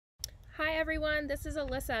Hi everyone, this is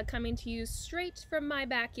Alyssa coming to you straight from my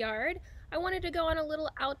backyard. I wanted to go on a little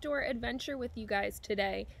outdoor adventure with you guys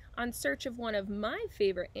today on search of one of my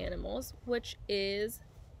favorite animals, which is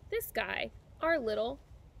this guy, our little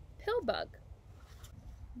pillbug.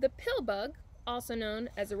 The pillbug, also known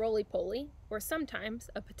as a roly-poly or sometimes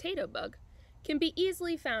a potato bug, can be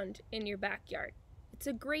easily found in your backyard. It's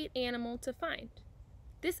a great animal to find.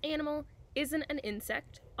 This animal isn't an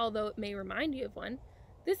insect, although it may remind you of one.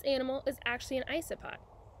 This animal is actually an isopod.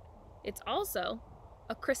 It's also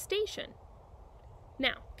a crustacean.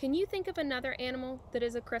 Now, can you think of another animal that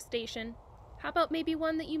is a crustacean? How about maybe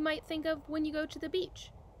one that you might think of when you go to the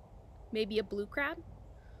beach? Maybe a blue crab?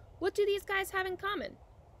 What do these guys have in common?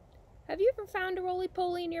 Have you ever found a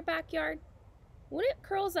roly-poly in your backyard? When it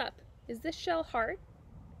curls up, is this shell hard?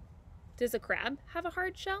 Does a crab have a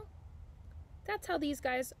hard shell? That's how these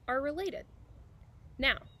guys are related.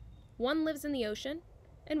 Now, one lives in the ocean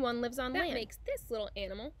and one lives on land. That makes this little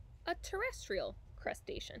animal a terrestrial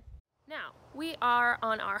crustacean. Now, we are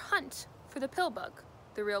on our hunt for the pillbug.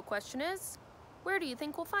 The real question is, where do you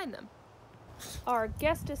think we'll find them? Our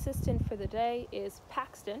guest assistant for the day is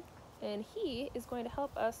Paxton, and he is going to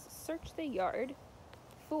help us search the yard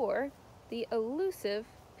for the elusive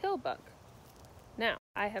pillbug. Now,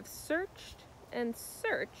 I have searched and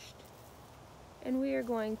searched, and we are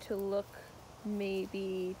going to look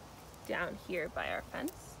maybe down here by our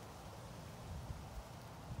fence.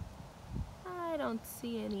 I don't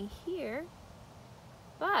see any here,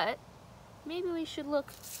 but maybe we should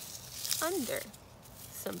look under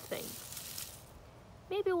some things.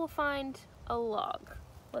 Maybe we'll find a log.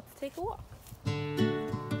 Let's take a walk.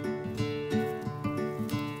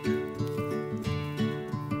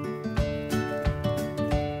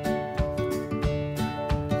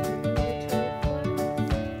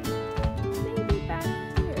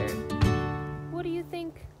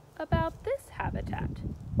 About this habitat.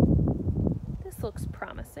 This looks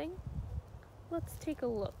promising. Let's take a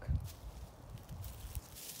look.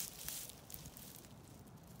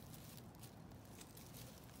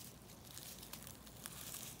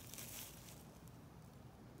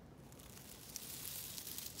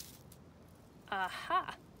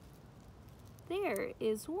 Aha! There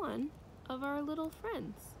is one of our little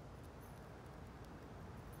friends.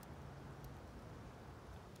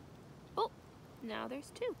 Oh, now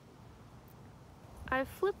there's two. I've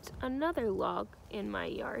flipped another log in my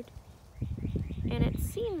yard, and it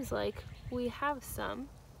seems like we have some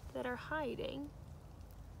that are hiding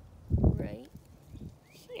right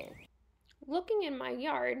here. Looking in my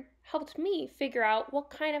yard helped me figure out what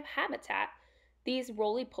kind of habitat these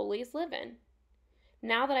roly-polies live in.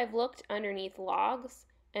 Now that I've looked underneath logs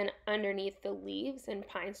and underneath the leaves and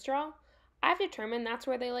pine straw, I've determined that's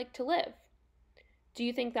where they like to live. Do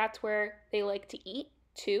you think that's where they like to eat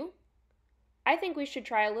too? I think we should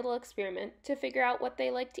try a little experiment to figure out what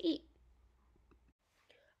they like to eat.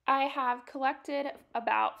 I have collected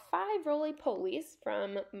about 5 roly-polies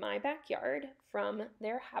from my backyard from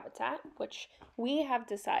their habitat, which we have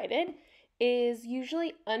decided is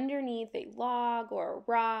usually underneath a log or a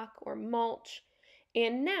rock or mulch.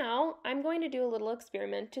 And now I'm going to do a little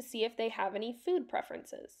experiment to see if they have any food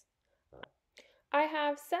preferences. I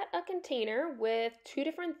have set a container with 2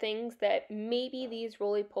 different things that maybe these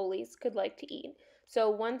roly-polies could like to eat. So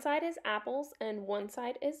one side is apples and one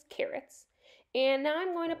side is carrots. And now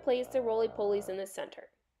I'm going to place the roly-polies in the center.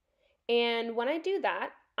 And when I do that,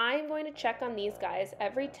 I'm going to check on these guys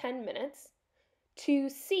every 10 minutes to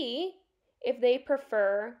see if they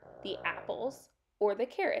prefer the apples or the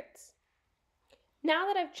carrots. Now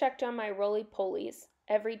that I've checked on my roly-polies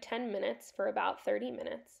every 10 minutes for about 30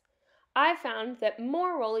 minutes, I found that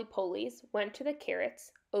more roly-polies went to the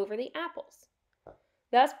carrots over the apples,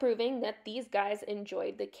 thus proving that these guys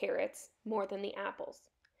enjoyed the carrots more than the apples.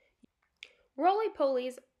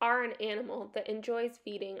 Roly-polies are an animal that enjoys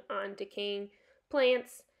feeding on decaying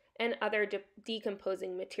plants and other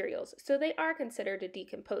decomposing materials, so they are considered a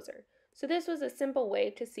decomposer. So this was a simple way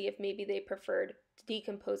to see if maybe they preferred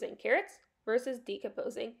decomposing carrots versus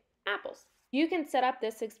decomposing apples. You can set up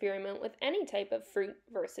this experiment with any type of fruit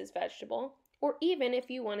versus vegetable, or even if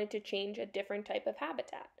you wanted to change a different type of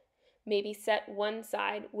habitat. Maybe set one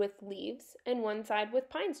side with leaves and one side with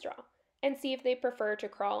pine straw, and see if they prefer to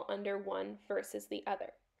crawl under one versus the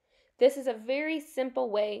other. This is a very simple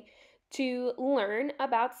way to learn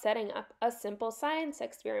about setting up a simple science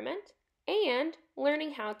experiment and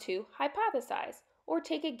learning how to hypothesize or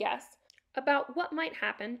take a guess about what might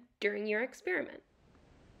happen during your experiment.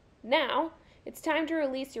 Now, it's time to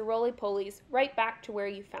release your roly-polies right back to where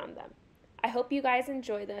you found them. I hope you guys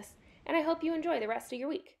enjoy this, and I hope you enjoy the rest of your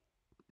week.